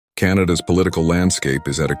Canada's political landscape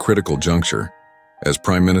is at a critical juncture as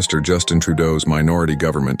Prime Minister Justin Trudeau's minority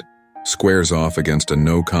government squares off against a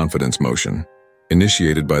no-confidence motion.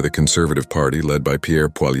 Initiated by the Conservative Party led by Pierre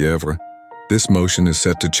Poilievre, this motion is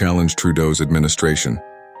set to challenge Trudeau's administration,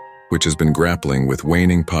 which has been grappling with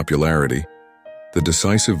waning popularity. The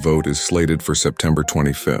decisive vote is slated for September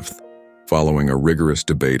 25th, following a rigorous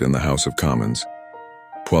debate in the House of Commons.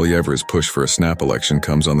 Poilievre's push for a snap election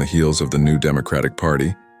comes on the heels of the New Democratic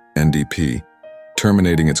Party, NDP,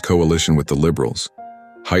 terminating its coalition with the Liberals,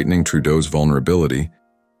 heightening Trudeau's vulnerability.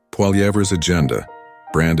 Poilievre's agenda,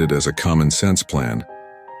 branded as a common-sense plan,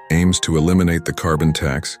 aims to eliminate the carbon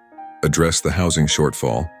tax, address the housing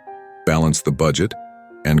shortfall, balance the budget,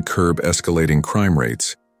 and curb escalating crime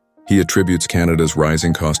rates. He attributes Canada's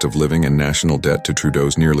rising cost of living and national debt to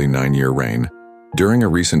Trudeau's nearly 9-year reign. During a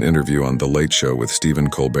recent interview on The Late Show with Stephen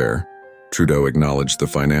Colbert, Trudeau acknowledged the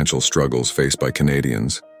financial struggles faced by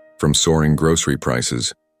Canadians, from soaring grocery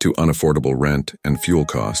prices to unaffordable rent and fuel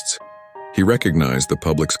costs. He recognized the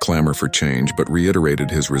public's clamor for change but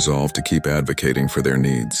reiterated his resolve to keep advocating for their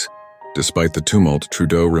needs. Despite the tumult,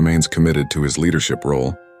 Trudeau remains committed to his leadership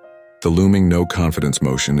role. The looming no-confidence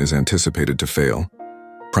motion is anticipated to fail,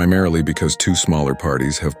 primarily because two smaller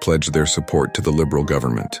parties have pledged their support to the Liberal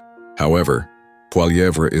government. However,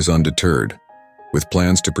 Poilievre is undeterred, with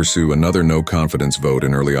plans to pursue another no-confidence vote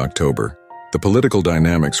in early October. The political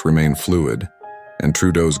dynamics remain fluid, and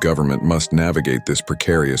Trudeau's government must navigate this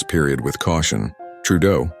precarious period with caution.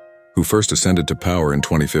 Trudeau, who first ascended to power in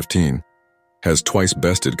 2015, has twice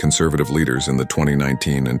bested Conservative leaders in the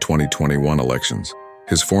 2019 and 2021 elections.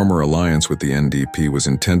 His former alliance with the NDP was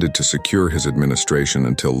intended to secure his administration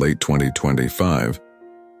until late 2025,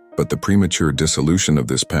 but the premature dissolution of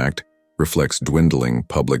this pact reflects dwindling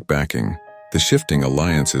public backing. The shifting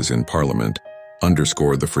alliances in Parliament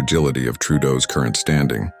underscore the fragility of Trudeau's current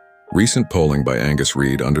standing. Recent polling by Angus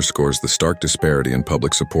Reid underscores the stark disparity in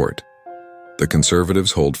public support. The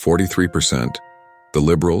Conservatives hold 43%, the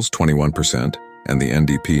Liberals 21%, and the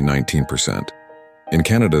NDP 19%. In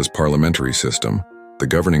Canada's parliamentary system, the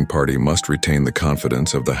governing party must retain the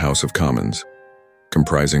confidence of the House of Commons,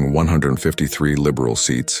 comprising 153 Liberal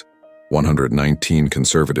seats, 119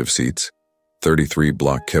 Conservative seats, 33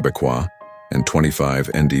 Bloc Québécois, and 25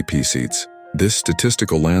 NDP seats. This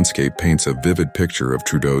statistical landscape paints a vivid picture of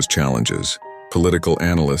Trudeau's challenges. Political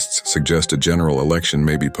analysts suggest a general election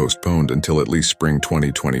may be postponed until at least spring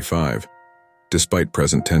 2025. Despite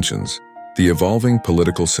present tensions, the evolving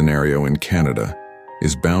political scenario in Canada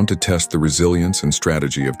is bound to test the resilience and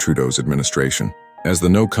strategy of Trudeau's administration. As the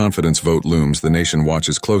no-confidence vote looms, the nation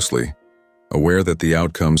watches closely, aware that the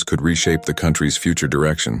outcomes could reshape the country's future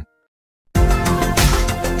direction.